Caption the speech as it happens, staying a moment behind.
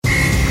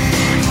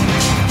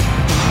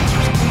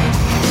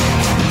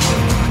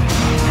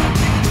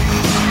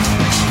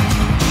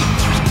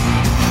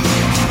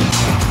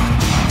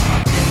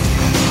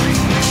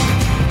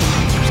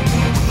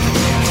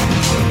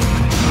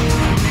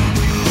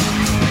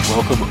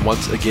welcome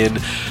once again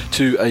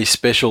to a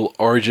special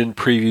Origin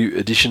preview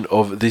edition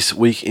of This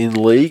Week in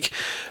League.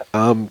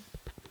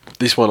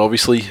 This one,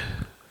 obviously,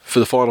 for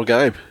the final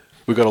game.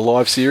 We've got a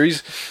live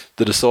series.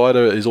 The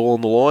decider is all on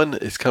the line.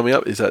 It's coming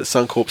up. It's at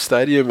Suncorp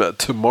Stadium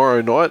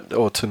tomorrow night,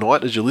 or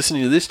tonight as you're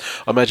listening to this.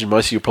 I imagine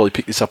most of you will probably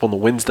pick this up on the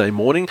Wednesday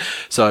morning.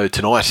 So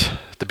tonight,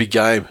 the big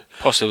game.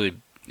 Possibly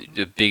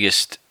the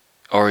biggest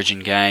Origin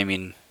game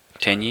in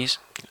 10 years.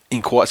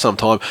 In quite some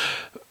time.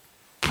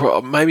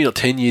 Maybe not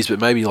 10 years, but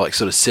maybe like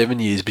sort of 7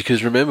 years.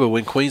 Because remember,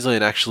 when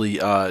Queensland actually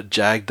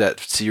jagged that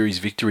series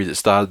victory that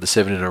started the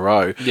 7 in a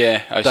row,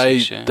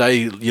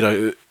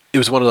 it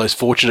was one of those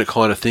fortunate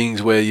kind of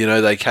things where,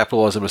 they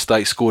capitalised on a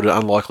mistake, scored an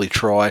unlikely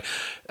try,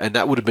 and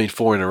that would have been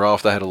 4 in a row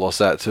if they had lost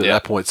that to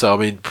that point.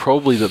 So,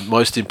 probably the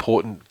most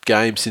important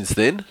game since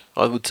then,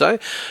 I would say.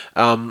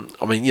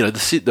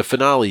 The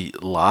finale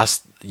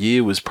last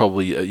year was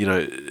probably, you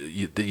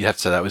have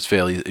to say that was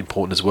fairly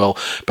important as well.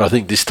 But I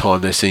think this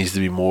time there seems to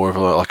be more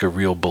of a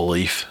real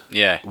belief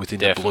within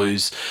the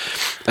Blues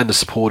and the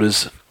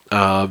supporters.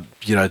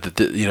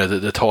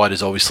 The tide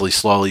is obviously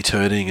slowly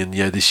turning, and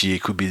this year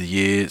could be the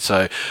year.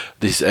 So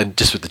this, and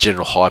just with the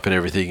general hype and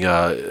everything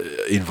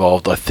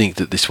involved, I think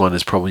that this one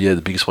is probably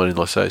the biggest one in,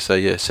 like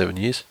 7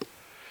 years.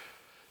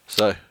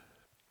 So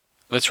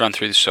let's run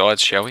through the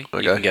sides, shall we?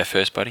 Okay. You can go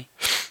first, buddy.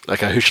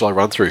 Okay, who shall I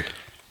run through?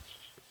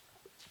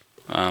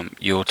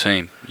 Your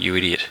team, you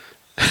idiot.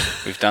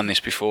 We've done this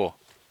before.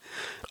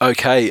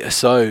 Okay,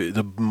 so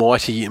the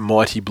mighty,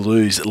 mighty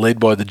Blues, led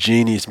by the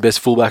genius, best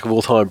fullback of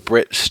all time,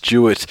 Brett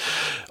Stewart.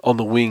 On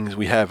the wings,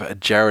 we have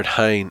Jared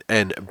Hayne,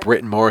 and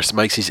Brett Morris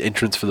makes his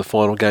entrance for the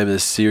final game of the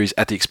series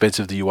at the expense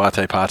of the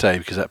Uate Pate,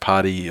 because that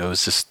party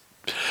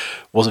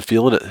wasn't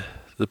feeling it.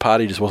 The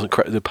party just wasn't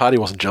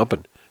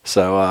jumping.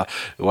 So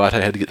Uate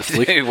had to get the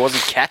flick. It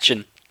wasn't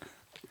catching.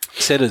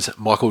 Centres,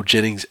 Michael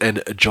Jennings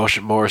and Josh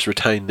Morris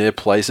retain their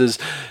places.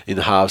 In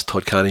the halves,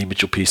 Todd Carney,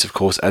 Mitchell Pearce, of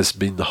course, as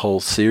been the whole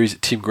series.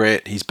 Tim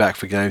Grant, he's back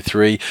for Game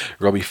 3.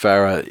 Robbie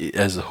Farah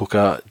as the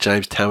hooker.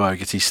 James Tammo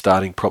gets his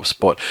starting prop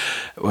spot.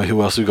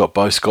 Who else we got?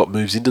 Bo Scott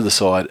moves into the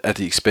side at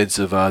the expense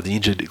of the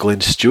injured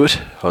Glenn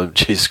Stewart. Oh,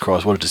 Jesus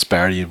Christ, what a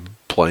disparity in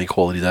playing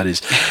quality that is.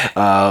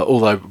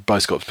 Although Bo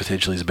Scott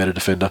potentially is a better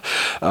defender.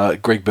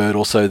 Greg Bird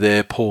also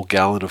there. Paul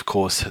Gallen, of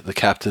course, the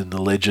captain,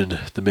 the legend,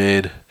 the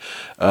man.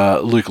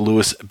 Luke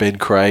Lewis, Ben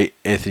Creagh,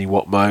 Anthony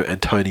Watmoe,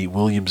 and Tony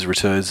Williams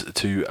returns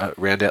to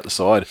round out the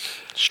side.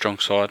 Strong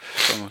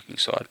looking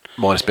side.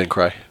 Minus Ben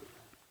Creagh.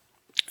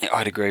 Yeah,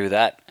 I'd agree with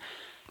that.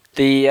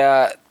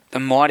 The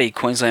mighty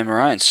Queensland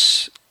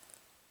Maroons.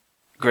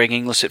 Greg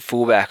Inglis at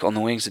fullback. On the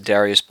wings are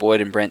Darius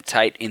Boyd and Brent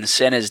Tate. In the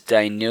centres,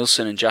 Dane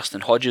Nielsen and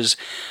Justin Hodges.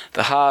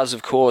 The halves,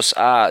 of course,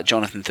 are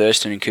Jonathan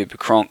Thurston and Cooper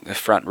Cronk, the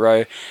front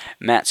row.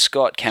 Matt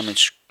Scott, Cameron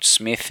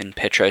Smith and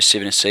Petro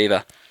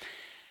Civoniceva.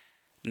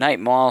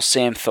 Nate Miles,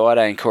 Sam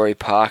Thaiday and Corey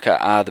Parker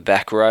are the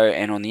back row.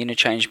 And on the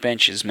interchange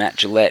bench is Matt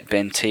Gillette,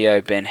 Ben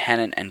Teo, Ben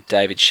Hannon and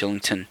David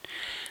Shillington.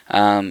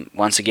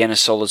 Once again, a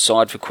solid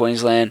side for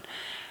Queensland.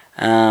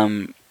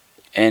 And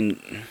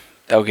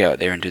they'll go out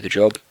there and do the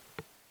job.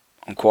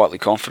 I'm quietly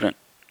confident.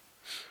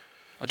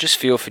 I just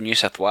feel for New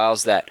South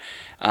Wales that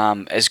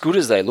as good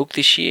as they look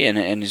this year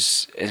and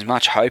as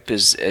much hope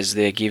as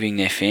they're giving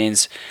their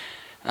fans,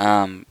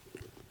 and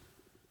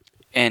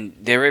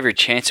they're every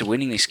chance of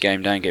winning this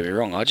game, don't get me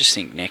wrong, I just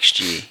think next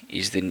year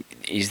is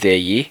their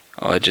year.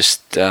 I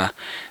just,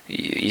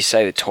 you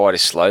say the tide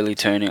is slowly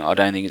turning. I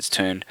don't think it's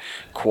turned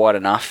quite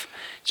enough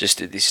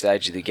just at this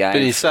stage of the game.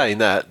 But he's saying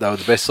that they were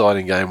the best side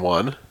in Game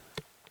 1,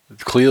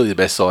 clearly the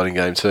best side in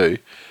Game 2.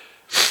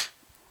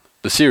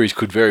 The series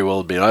could very well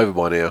have been over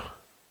by now,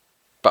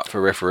 but for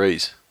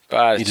referees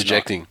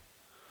interjecting.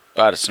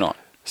 But it's not.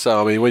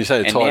 So, when you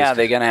say the tide... And now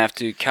they're going to have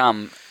to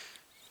come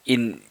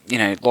in,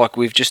 like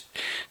we've just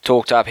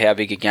talked up how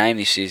big a game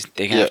this is.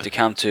 They're going to have to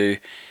come to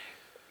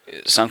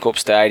Suncorp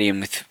Stadium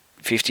with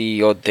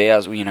 50-odd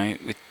thousand,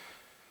 with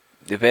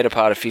the better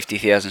part of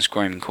 50,000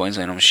 screaming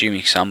Queensland. I'm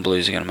assuming some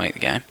Blues are going to make the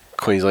game.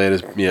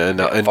 Queenslanders,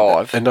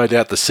 and no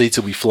doubt the seats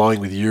will be flowing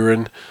with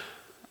urine.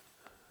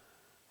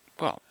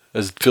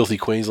 As filthy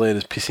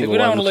Queenslanders pissing all over the place. People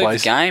don't want to leave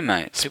the game,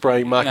 mate.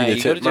 Spraying, marking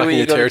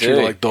their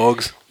territory like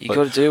dogs. You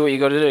got to do what you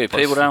got to do.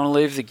 People don't want to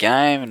leave the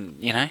game,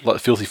 and like the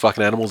filthy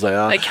fucking animals they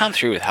are. They come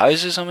through with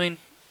hoses. What are you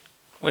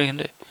going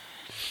to do?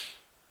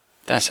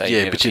 Don't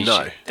say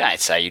Don't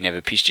say you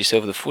never pissed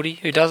yourself with a footy.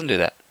 Who doesn't do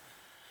that?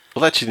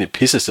 Well, that she didn't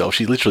piss herself.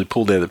 She literally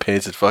pulled down the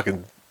pants and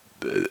fucking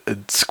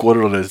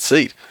squatted on her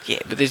seat. Yeah,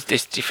 but there's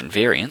different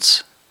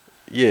variants.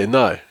 Yeah,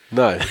 no.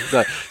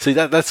 See,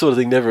 that sort of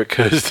thing never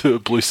occurs to a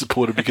Blue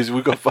supporter because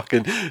we've got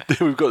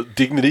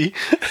dignity.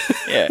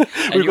 Yeah,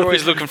 and you're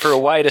always looking for a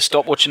way to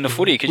stop watching the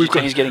footy because your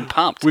team's getting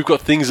pumped. We've got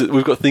something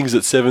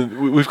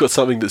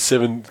that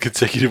 7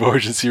 consecutive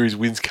Origin series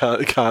wins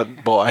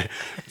can't buy.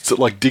 It's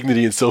like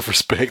dignity and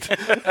self-respect,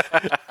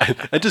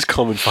 and just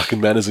common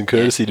fucking manners and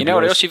courtesy. You know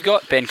what else you've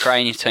got? Ben Creagh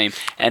in your team,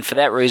 and for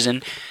that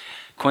reason,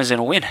 Queensland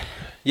will win.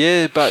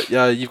 Yeah, but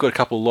you've got a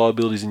couple of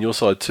liabilities in your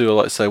side too. I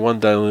like to say one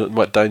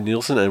Dane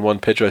Nielsen and one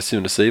Petro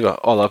Civoniceva.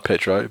 I love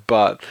Petro,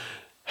 but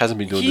hasn't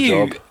been doing the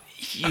job.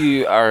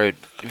 You're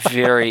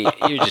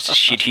just a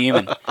shit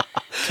human.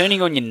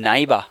 Turning on your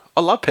neighbour.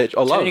 I love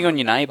Petro. Turning on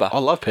your neighbour. I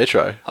love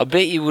Petro. I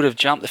bet you would have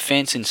jumped the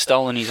fence and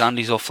stolen his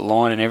undies off the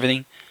line and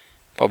everything.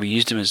 Probably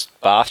used them as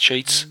bath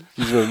sheets.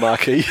 Use them as a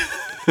marquee.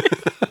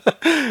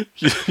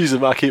 Use a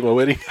marquee at my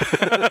wedding.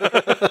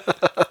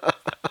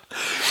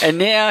 And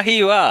now here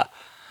you are.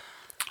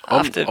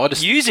 After I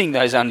just- using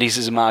those undies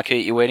as a marquee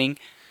at your wedding,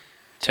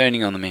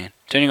 turning on the man.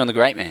 Turning on the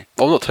great man.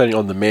 I'm not turning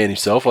on the man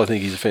himself. I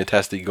think he's a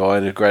fantastic guy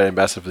and a great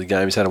ambassador for the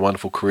game. He's had a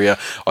wonderful career.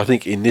 I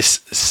think in this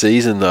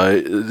season, though,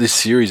 this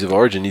series of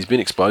Origin, he's been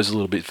exposed a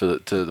little bit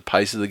to the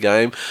pace of the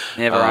game.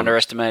 Never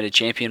underestimate a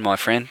champion, my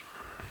friend.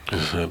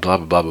 Blah, blah,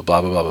 blah, blah,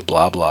 blah, blah,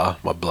 blah, blah,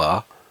 my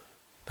blah.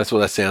 That's what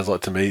that sounds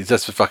like to me.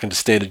 That's the fucking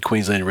standard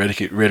Queensland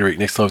rhetoric.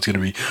 Next time it's going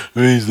to be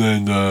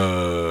Queensland.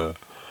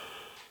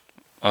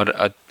 I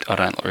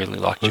don't really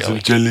like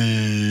jelly.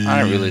 Jelly. I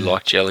don't really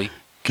like jelly.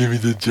 Give me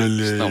the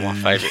jelly. It's not my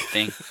favourite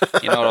thing.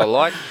 You know what I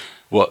like?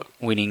 What?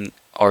 Winning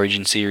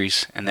Origin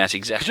series, and that's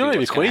exactly You're not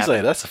even what's gonna Queensland.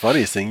 happen. That's the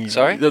funniest thing.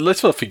 Sorry?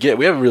 Let's not forget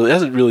we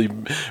hasn't really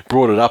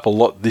brought it up a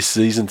lot this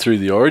season through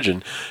the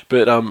Origin.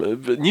 But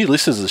new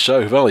listeners of the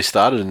show who've only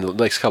started in the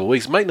next couple of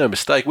weeks, make no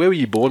mistake. Where were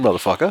you born,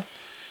 motherfucker?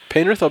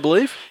 Penrith, I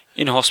believe.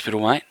 In a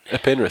hospital, mate.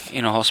 At Penrith.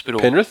 In a hospital.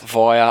 Penrith?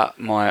 Via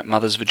my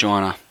mother's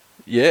vagina.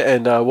 Yeah,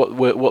 and what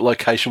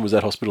location was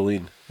that hospital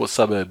in? What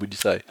suburb would you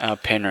say?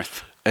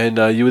 Penrith. And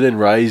you were then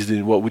raised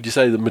in what would you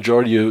say the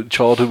majority of your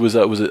childhood was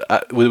it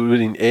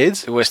in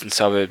Ayres? The western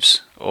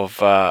suburbs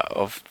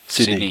of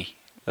Sydney.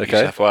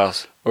 Okay. New South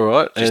Wales. All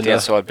right. Just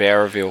outside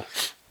Bowraville,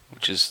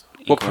 which is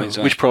in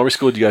Queensland. Which primary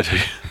school did you go to?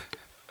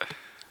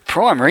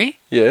 Primary?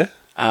 Yeah.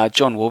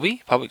 John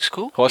Warby Public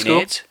School. High school?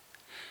 In Ayres.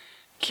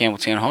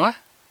 Campbelltown High.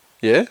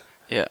 Yeah.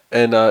 Yeah.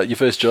 And your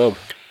first job?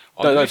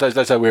 Don't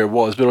say where it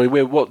was, but I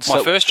mean,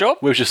 My first job?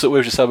 Where was your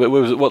suburb?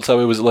 What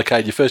suburb was it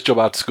located? Your first job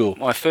after school?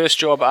 My first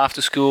job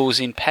after school was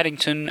in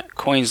Paddington,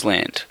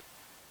 Queensland.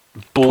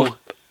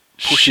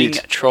 Pushing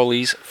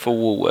trolleys for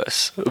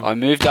Woolworths. I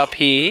moved up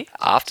here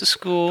after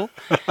school,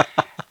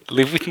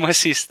 lived with my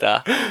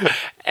sister,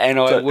 and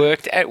I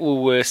worked at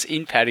Woolworths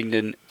in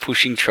Paddington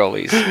pushing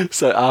trolleys.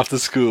 So after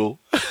school?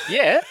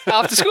 Yeah,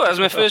 after school. That was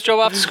my first job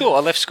after school. I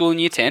left school in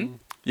year 10,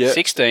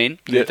 16,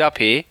 moved up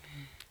here.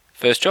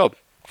 First job.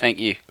 Thank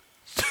you.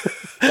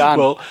 Done.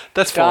 Well,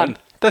 that's fine.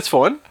 That's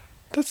fine.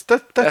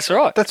 That's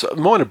right. That's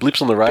minor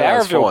blips on the radar.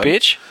 Barraville,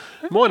 bitch.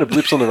 Minor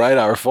blips on the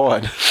radar are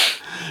fine.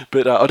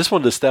 But I just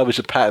wanted to establish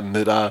a pattern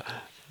that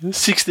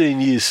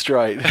 16 years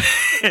straight,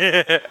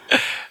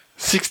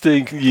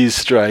 16 years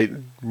straight,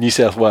 New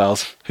South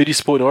Wales. Who do you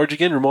support in Origin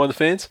again? Remind the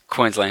fans.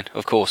 Queensland,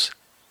 of course.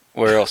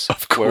 Where else?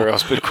 Of course. Where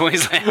else but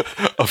Queensland?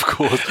 Of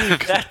course.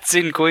 That's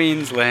in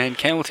Queensland,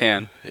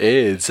 Campbelltown.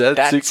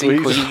 That's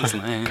in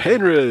Queensland.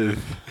 Penrith.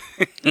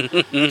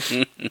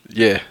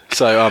 Yeah.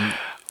 So,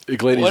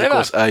 Glenn is, of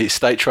course, a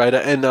state trader,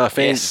 and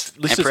fans,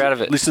 yes, I'm proud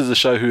of it. Listeners of the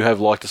show who have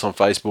liked us on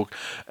Facebook,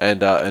 and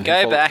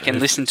go back and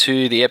listen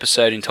to the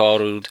episode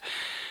entitled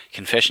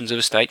 "Confessions of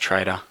a State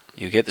Trader."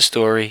 You'll get the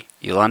story,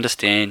 you'll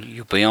understand,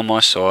 you'll be on my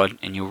side,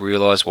 and you'll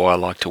realise why I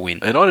like to win.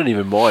 And I don't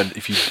even mind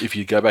if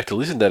you go back to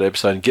listen to that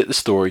episode and get the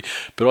story,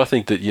 but I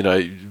think that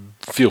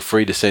feel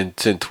free to send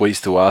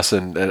tweets to us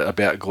and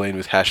about Glenn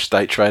with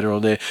 #StateTrader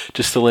on there,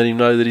 just to let him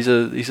know that he's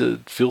a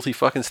filthy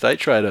fucking state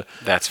trader.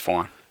 That's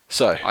fine.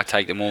 So I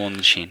take them all on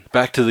the chin.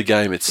 Back to the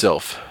game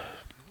itself.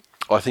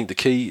 I think the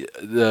key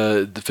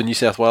for New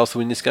South Wales to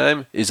win this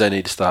game is they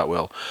need to start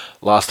well.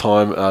 Last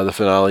time, the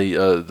finale,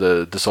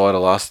 the decider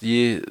last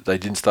year, they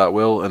didn't start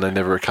well and they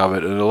never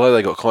recovered. And although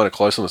they got kind of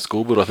close on the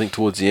scoreboard, I think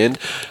towards the end,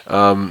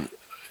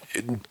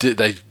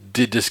 they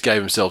just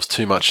gave themselves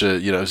too much.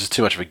 It was just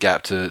too much of a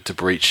gap to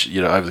breach.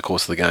 Over the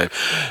course of the game.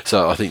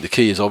 So I think the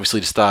key is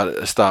obviously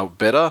to start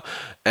better,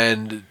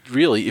 and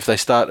really, if they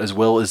start as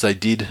well as they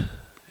did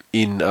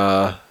in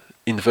the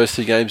first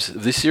two games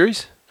of this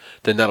series,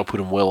 then that'll put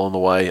them well on the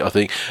way, I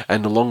think.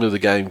 And the longer the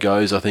game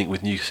goes, I think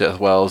with New South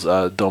Wales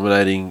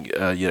dominating,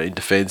 in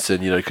defence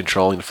and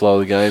controlling the flow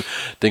of the game,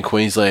 then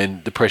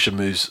Queensland, the pressure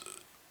moves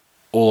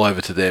all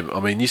over to them.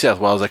 I mean, New South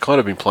Wales, they've kind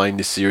of been playing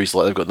this series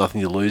like they've got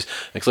nothing to lose.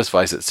 Because let's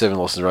face it, 7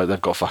 losses in a row,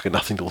 they've got fucking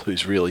nothing to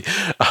lose, really.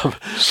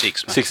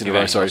 6, mate. 6 in a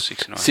row, sorry.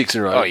 6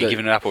 in a row. Oh, you're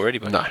giving it up already,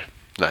 buddy?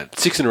 No.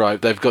 6 in a row,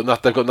 they've got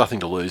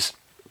nothing to lose.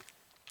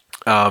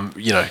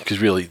 Because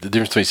really, the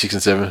difference between 6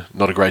 and 7,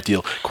 not a great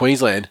deal.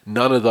 Queensland,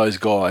 none of those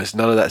guys,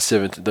 none of those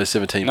 17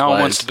 players. No one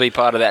wants to be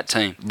part of that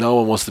team. No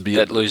one wants to be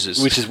that loses.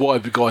 Which is why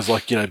guys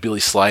like Billy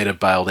Slater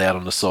bailed out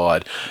on the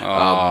side.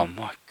 Oh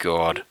my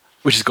God.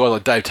 Which is guys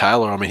like Dave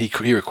Taylor. I mean,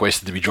 he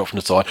requested to be dropped from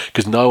the side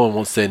because no one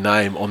wants their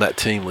name on that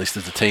team list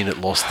as the team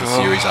that lost the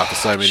series after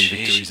so many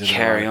victories.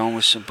 Carry on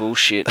with some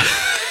bullshit.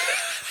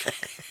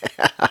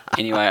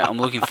 Anyway, I'm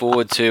looking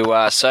forward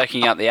to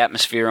soaking up the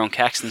atmosphere on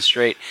Caxton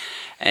Street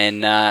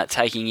and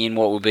taking in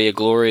what will be a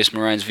glorious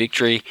Maroons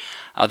victory.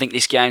 I think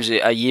this game's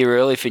a year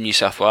early for New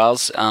South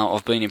Wales.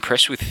 I've been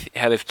impressed with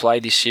how they've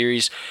played this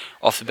series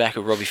off the back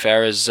of Robbie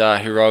Farah's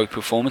heroic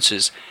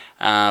performances.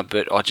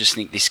 but I just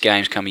think this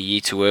game's come a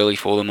year too early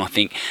for them. I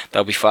think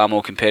they'll be far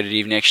more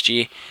competitive next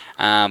year,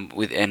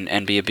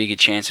 and be a bigger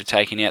chance of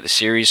taking out the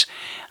series.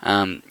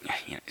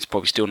 It's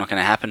probably still not going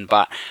to happen,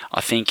 but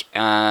I think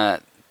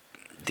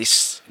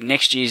this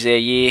next year's their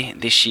year.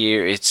 This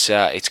year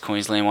it's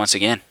Queensland once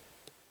again.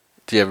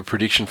 Do you have a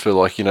prediction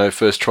for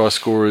first try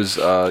scorers?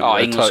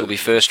 Inglis will be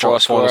first try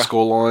scorer. Final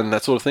score line,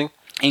 that sort of thing.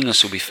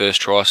 Inglis will be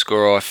first try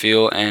scorer, I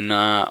feel, and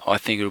I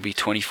think it'll be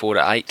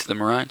 24-8 to the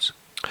Maroons.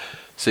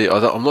 See,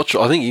 I'm not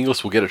sure. I think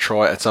Inglis will get a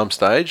try at some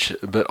stage,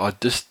 but I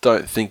just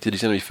don't think that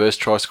he's going to be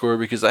first try scorer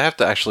because they have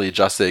to actually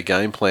adjust their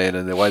game plan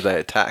and the way they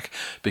attack.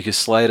 Because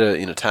Slater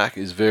in attack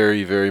is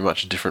very, very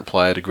much a different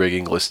player to Greg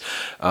Inglis.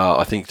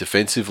 I think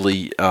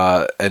defensively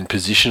and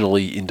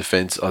positionally in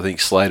defence, I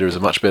think Slater is a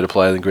much better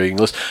player than Greg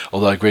Inglis.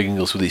 Although Greg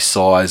Inglis with his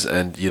size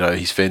and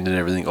his fend and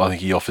everything, I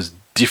think he offers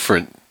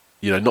different.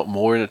 Not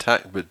more in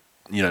attack, but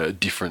a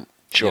different.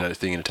 Sure.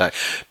 Thing in attack.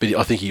 But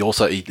I think he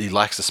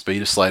lacks the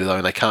speed of Slater though,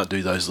 and they can't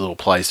do those little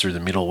plays through the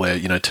middle where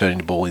turning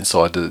the ball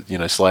inside to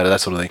Slater, that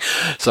sort of thing.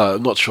 So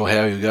I'm not sure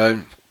how he'll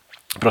go,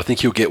 but I think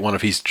he'll get one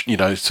of his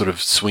sort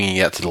of swinging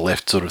out to the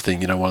left sort of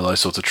thing, one of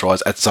those sorts of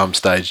tries at some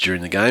stage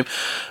during the game.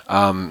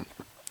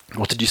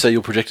 What did you say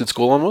your projected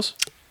scoreline was?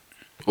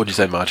 What did you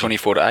say, margin?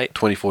 24-8.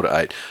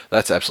 24-8.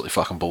 That's absolutely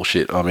fucking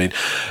bullshit. I mean,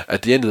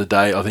 at the end of the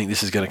day, I think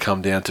this is going to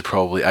come down to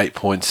probably 8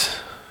 points.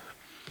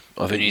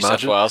 I think New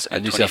South Wales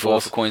and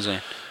 24 for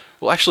Queensland.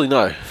 Well, actually,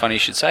 no. Funny you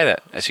should say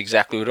that. That's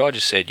exactly what I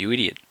just said, you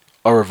idiot.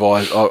 I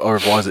revise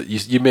it.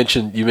 You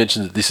mentioned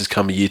that this has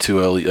come a year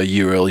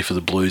early for the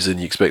Blues, and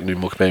you expect them to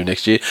be more competitive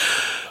next year.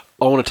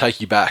 I want to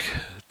take you back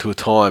to a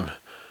time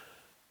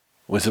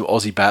when some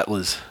Aussie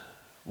battlers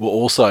were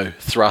also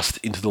thrust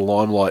into the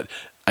limelight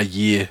a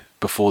year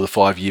before the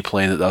 5-year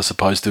plan that they were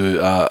supposed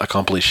to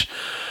accomplish.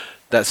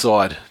 That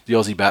side, the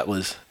Aussie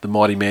battlers, the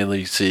mighty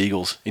Manly Sea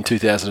Eagles in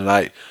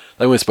 2008.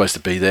 They weren't supposed to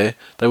be there.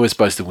 They weren't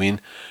supposed to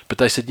win. But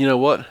they said, you know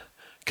what?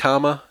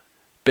 Karma,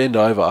 bend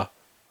over.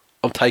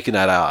 I'm taking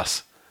that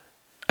ass.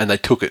 And they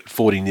took it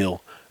 40-0.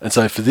 And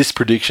so for this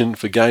prediction,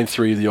 for Game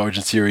 3 of the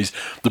Origin Series,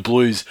 the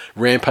Blues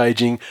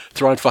rampaging,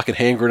 throwing fucking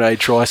hand grenade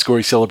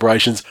try-scoring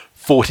celebrations,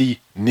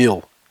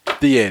 40-0.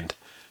 The end.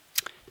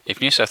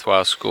 If New South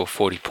Wales score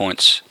 40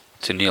 points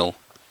to 0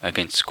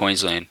 against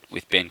Queensland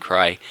with Ben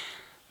Creagh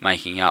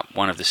making up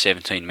one of the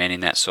 17 men in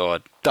that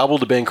side. Double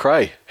to Ben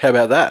Creagh. How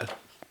about that?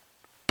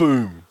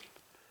 Boom.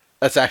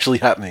 That's actually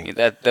happening.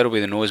 That'll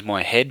be the noise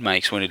my head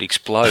makes when it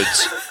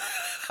explodes.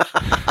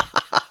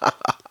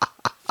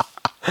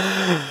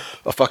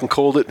 I fucking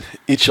called it.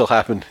 It shall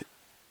happen.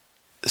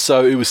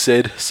 So it was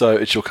said, so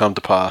it shall come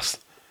to pass.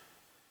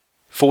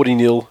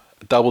 40-0,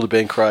 double to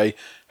Ben Creagh,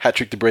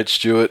 hat-trick to Brett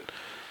Stewart,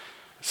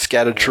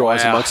 scattered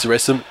tries amongst the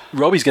rest of them.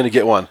 Robbie's going to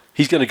get one.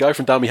 He's going to go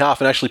from dummy half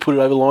and actually put it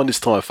over the line this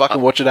time. Fucking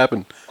watch it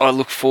happen. I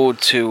look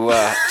forward to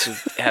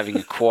having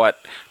a quite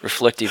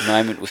reflective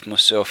moment with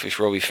myself if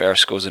Robbie Farah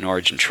scores an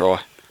Origin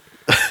try.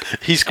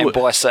 And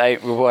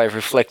by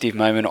reflective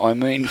moment, I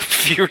mean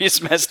furious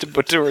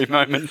masturbatory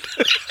moment.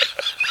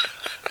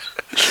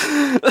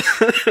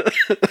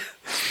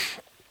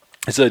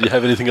 So do you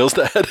have anything else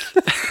to add?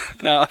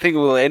 No, I think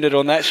we'll end it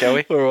on that, shall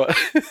we? All right.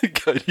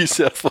 Go New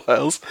South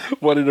Wales.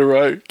 1 in a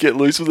row. Get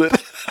loose with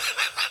it.